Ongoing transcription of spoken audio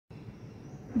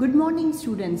Good morning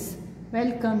students.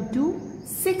 Welcome to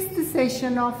 6th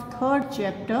session of 3rd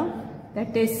chapter,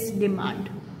 that is demand.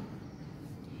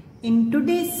 In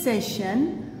today's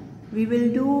session we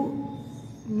will do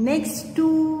next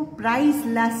to price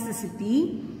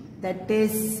elasticity, that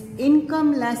is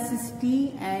income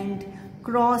elasticity and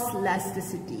cross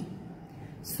elasticity.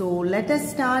 So let us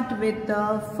start with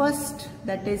the first,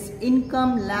 that is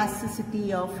income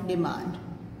elasticity of demand.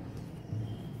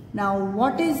 Now,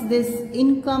 what is this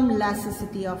income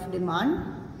elasticity of demand?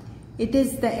 It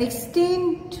is the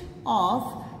extent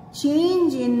of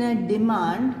change in a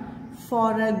demand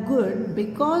for a good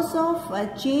because of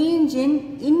a change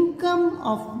in income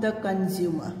of the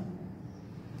consumer.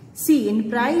 See, in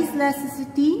price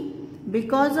elasticity,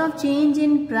 because of change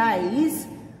in price,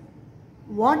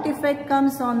 what effect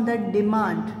comes on the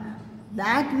demand?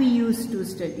 That we used to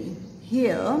study.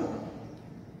 Here,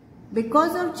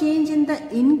 because of change in the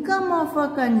income of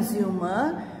a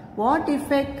consumer, what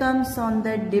effect comes on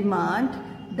the demand?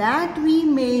 That we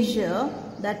measure,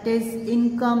 that is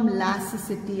income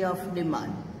elasticity of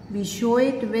demand. We show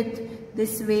it with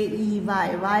this way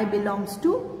EY. Y belongs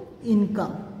to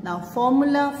income. Now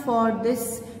formula for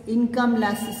this income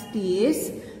elasticity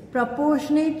is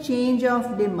proportionate change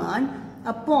of demand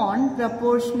upon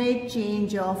proportionate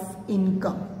change of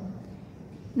income.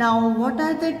 Now, what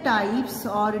are the types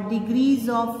or degrees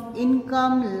of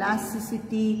income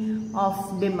elasticity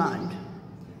of demand?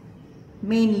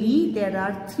 Mainly, there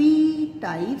are 3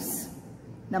 types.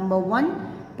 Number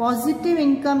 1, positive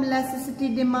income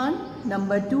elasticity demand.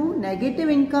 Number 2, negative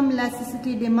income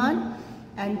elasticity demand.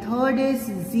 And third is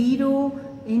zero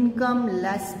income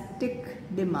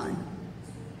elastic demand.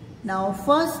 Now,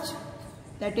 first,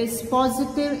 that is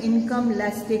positive income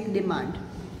elastic demand.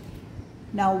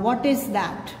 Now, what is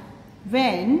that?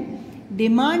 When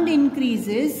demand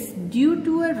increases due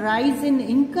to a rise in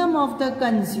income of the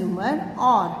consumer,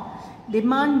 or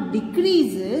demand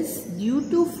decreases due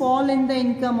to fall in the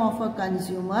income of a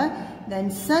consumer,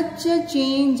 then such a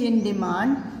change in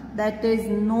demand, that is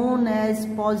known as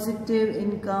positive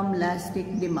income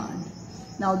elastic demand.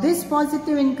 Now, this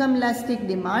positive income elastic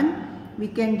demand we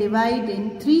can divide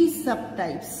in 3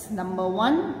 subtypes. Number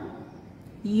 1,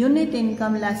 unit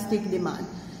income elastic demand.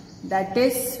 That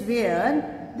is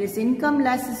where this income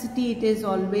elasticity, it is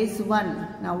always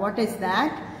 1. Now what is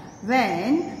that?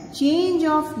 When change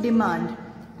of demand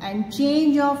and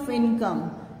change of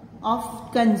income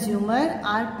of consumer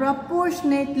are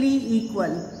proportionately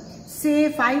equal.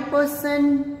 Say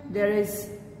 5% there is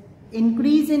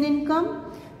increase in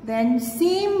income, then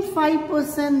same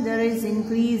 5% there is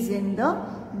increase in the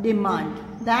demand.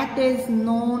 That is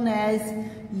known as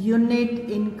unit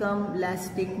income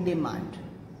elastic demand,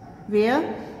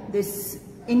 where this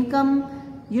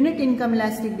unit income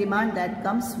elastic demand, that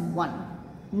comes 1.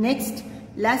 Next,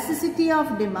 elasticity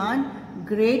of demand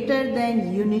greater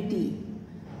than unity.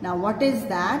 Now what is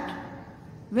that?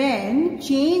 When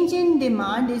change in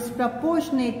demand is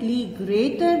proportionately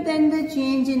greater than the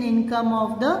change in income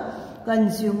of the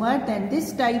consumer, then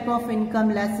this type of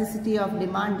income elasticity of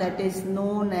demand, that is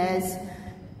known as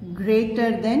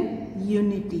greater than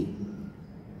unity.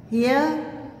 Here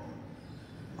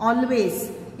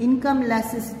always income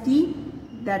elasticity,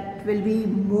 that will be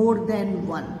more than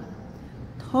 1.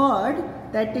 Third,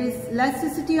 that is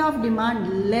elasticity of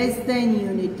demand less than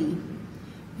unity.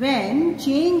 When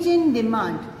change in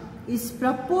demand is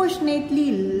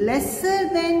proportionately lesser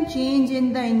than change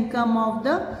in the income of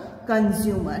the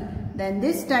consumer, then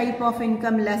this type of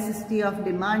income elasticity of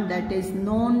demand, that is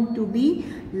known to be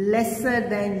lesser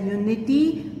than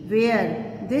unity,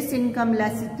 where this income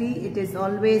elasticity, it is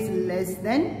always less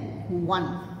than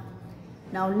 1.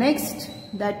 Now next,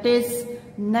 that is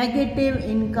negative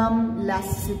income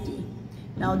elasticity.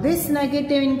 Now this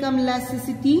negative income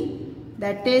elasticity,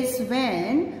 that is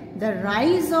when the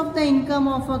rise of the income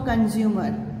of a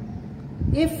consumer,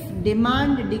 if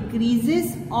demand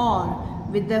decreases, or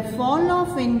with the fall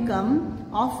of income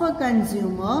of a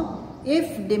consumer,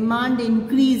 if demand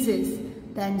increases,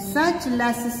 then such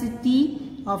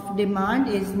elasticity of demand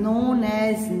is known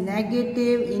as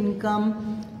negative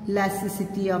income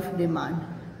elasticity of demand.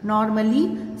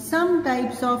 Normally, some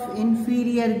types of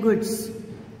inferior goods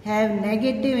have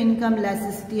negative income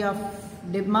elasticity of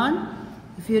demand.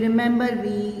 If you remember,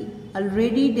 we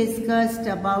already discussed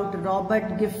about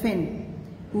Robert Giffen,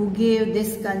 who gave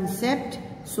this concept.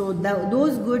 So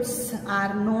those goods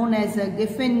are known as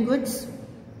Giffen goods.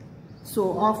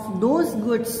 So of those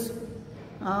goods,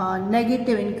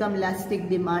 negative income elastic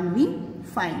demand we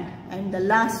find. And the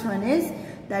last one is,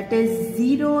 that is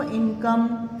zero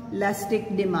income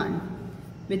elastic demand.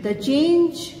 with the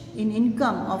change in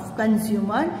income of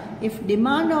consumer, if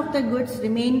demand of the goods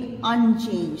remain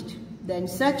unchanged, then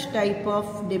such type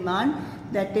of demand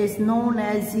that is known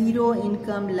as zero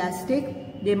income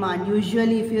elastic demand.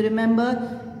 Usually, if you remember,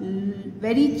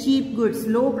 very cheap goods,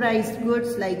 low priced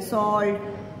goods like salt,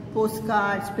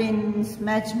 postcards, pins,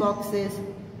 matchboxes,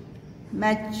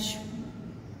 match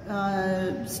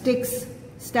sticks,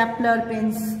 stapler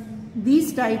pins,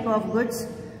 these type of goods,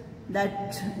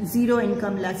 that zero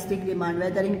income elastic demand,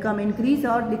 whether income increase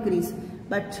or decrease,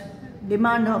 but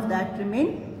demand of that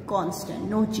remain constant,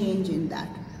 no change in that.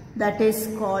 That is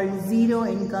called zero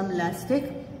income elastic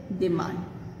demand.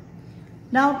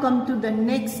 Now come to the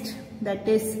next, that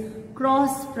is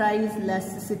cross price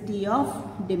elasticity of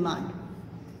demand.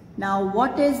 Now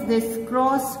what is this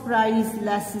cross price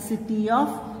elasticity of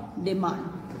demand?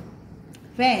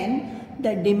 When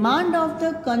the demand of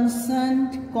the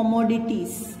concerned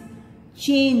commodities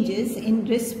changes in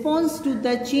response to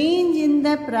the change in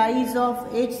the price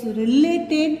of its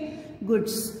related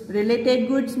goods. Related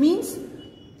goods means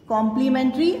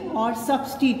complementary or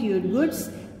substitute goods.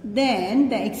 Then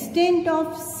the extent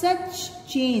of such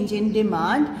change in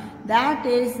demand, that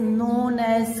is known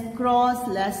as cross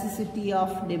elasticity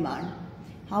of demand.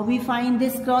 How we find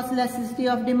this cross elasticity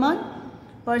of demand?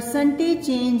 Percentage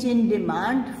change in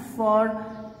demand for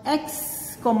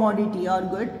X commodity or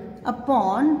good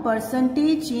upon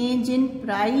percentage change in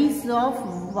price of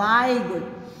Y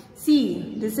good.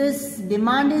 See, this is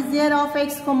demand is there of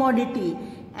X commodity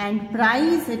and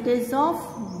price it is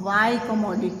of Y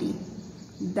commodity.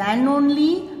 Then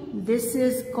only this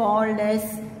is called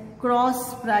as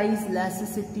cross price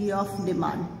elasticity of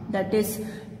demand. That is,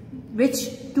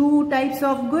 which two types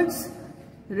of goods?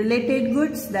 Related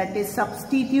goods, that is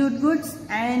substitute goods,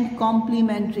 and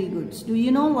complementary goods. Do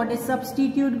you know what is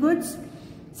substitute goods?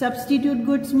 Substitute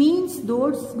goods means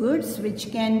those goods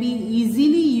which can be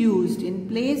easily used in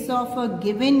place of a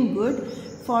given good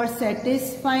for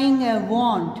satisfying a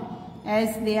want,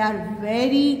 as they are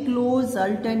very close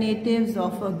alternatives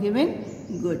of a given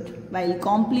good. While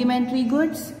complementary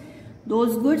goods,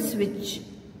 those goods which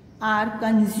are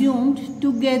consumed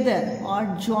together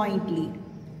or jointly.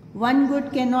 One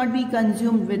good cannot be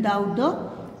consumed without the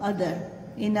other.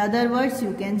 In other words,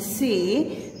 you can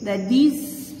say that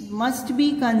these must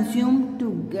be consumed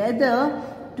together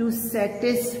to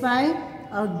satisfy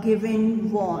a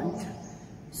given want.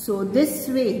 So this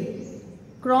way,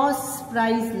 cross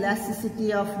price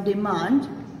elasticity of demand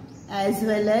as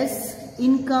well as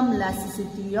income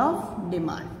elasticity of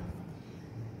demand.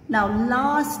 Now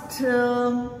last,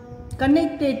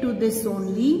 connected to this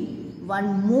only,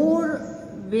 one more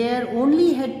where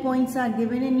only head points are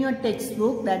given in your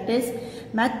textbook, that is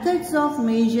methods of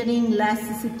measuring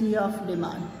elasticity of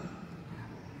demand.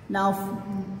 Now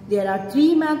there are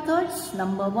three methods.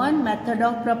 Number one, method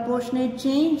of proportionate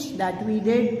change, that we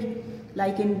did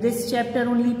like in this chapter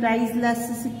only, price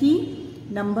elasticity.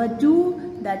 Number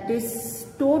two, that is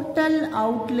total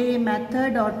outlay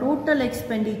method or total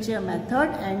expenditure method,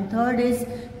 and third is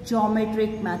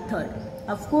geometric method.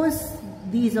 Of course,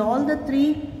 these all the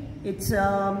three, it's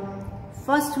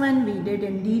first one we did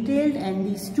in detail, and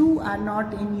these two are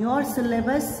not in your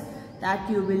syllabus, that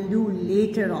you will do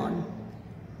later on.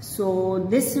 So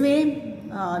this way,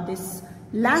 this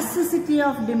elasticity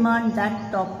of demand,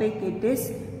 that topic, it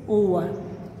is over.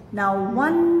 Now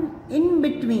one in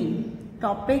between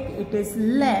topic it is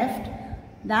left,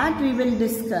 that we will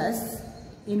discuss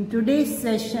in today's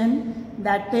session,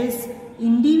 that is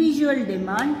individual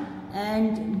demand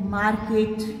and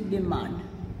market demand.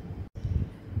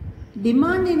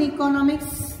 Demand in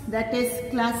economics, that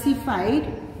is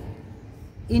classified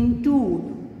in two.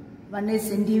 One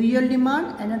is individual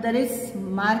demand, another is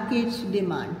market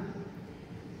demand.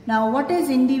 Now what is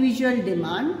individual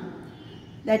demand?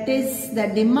 That is the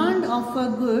demand of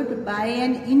a good by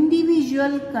an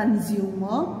individual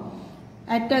consumer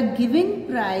at a given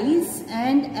price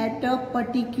and at a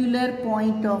particular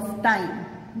point of time.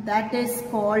 That is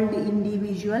called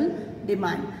individual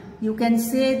demand. You can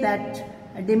say that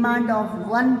a demand of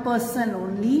one person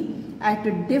only at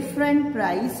a different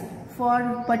price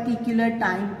for particular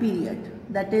time period.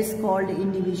 That is called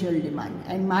individual demand.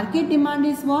 And market demand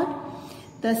is what?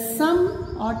 The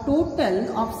sum or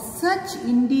total of such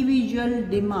individual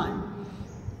demand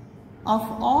of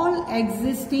all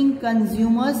existing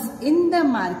consumers in the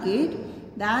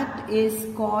market, that is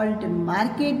called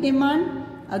market demand,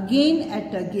 again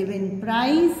at a given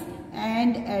price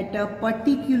and at a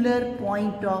particular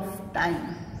point of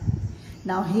time.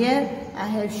 Now here I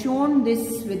have shown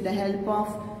this with the help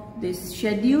of this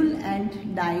schedule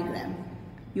and diagram.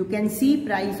 You can see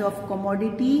price of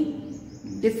commodity,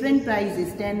 different price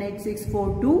is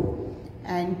 10,8642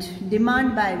 and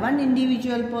demand by one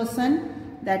individual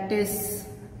person, that is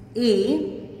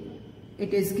A.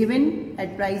 It is given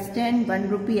at price 10, 1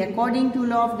 rupee. According to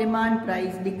law of demand,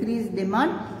 price decrease,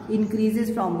 demand increases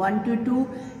from 1 to 2.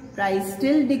 Price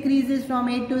still decreases from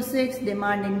 8 to 6.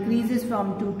 Demand increases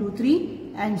from 2 to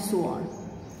 3 and so on.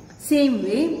 Same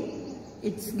way,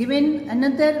 it's given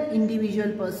another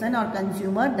individual person or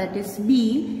consumer, that is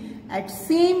B, at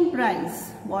same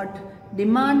price. What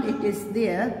demand it is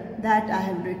there, that I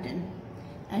have written.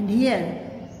 And here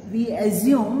we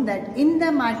assume that in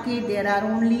the market there are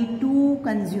only two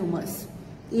consumers,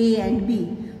 A and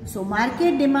B. So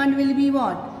market demand will be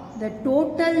what? The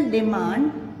total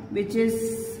demand which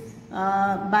is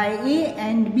by A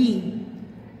and B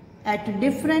at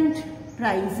different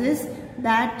prices,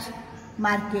 that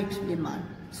market demand.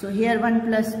 So here 1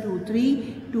 plus 2,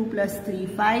 3, 2 plus 3,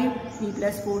 5, 3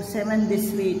 plus 4, 7,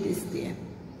 this way it is there.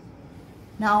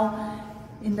 Now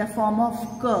in the form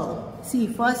of curve. See,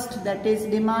 first that is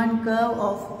demand curve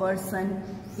of person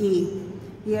A.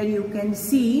 Here you can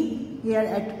see here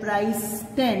at price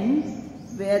 10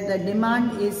 where the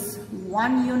demand is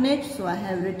 1 unit. So I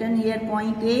have written here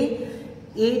point A,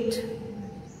 8,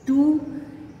 2,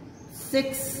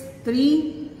 6,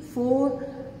 3, 4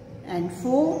 and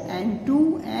 4 and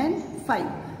 2 and 5.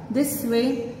 This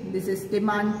way, this is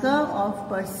demand curve of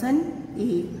person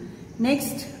A.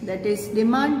 Next, that is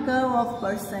demand curve of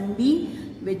person B,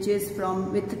 which is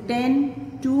from with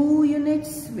 10, 2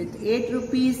 units, with 8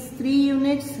 rupees, 3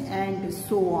 units and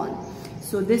so on.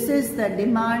 So this is the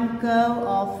demand curve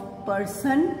of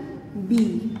person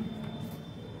B.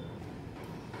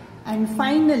 And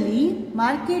finally,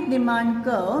 market demand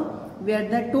curve, where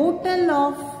the total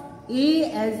of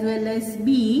A as well as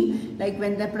B, like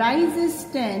when the price is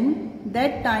 10,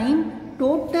 that time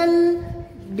total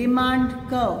demand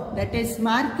curve, that is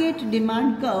market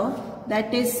demand curve,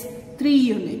 that is 3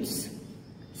 units.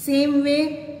 Same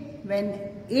way, when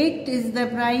 8 is the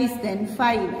price, then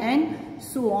 5 and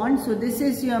so on. So this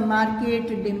is your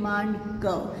market demand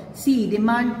curve. See,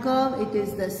 demand curve, it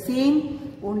is the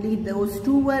same, only those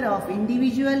two were of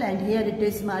individual and here it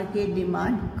is market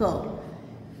demand curve.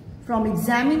 From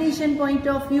examination point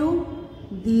of view,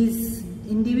 these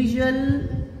individual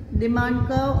demand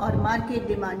curve or market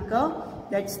demand curve,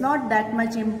 that's not that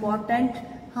much important.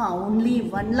 Only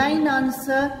one line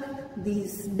answer.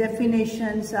 These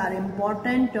definitions are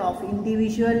important of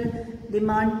individual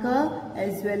demand curve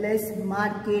as well as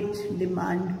market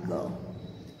demand curve.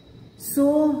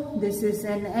 So this is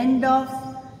an end of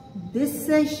this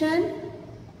session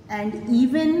and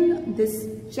even this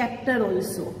chapter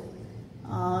also.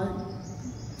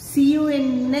 See you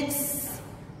in next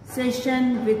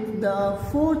session with the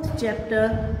 4th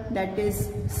chapter, that is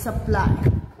supply.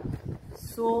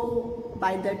 So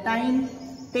by the time,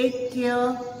 take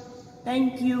care.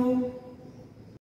 Thank you.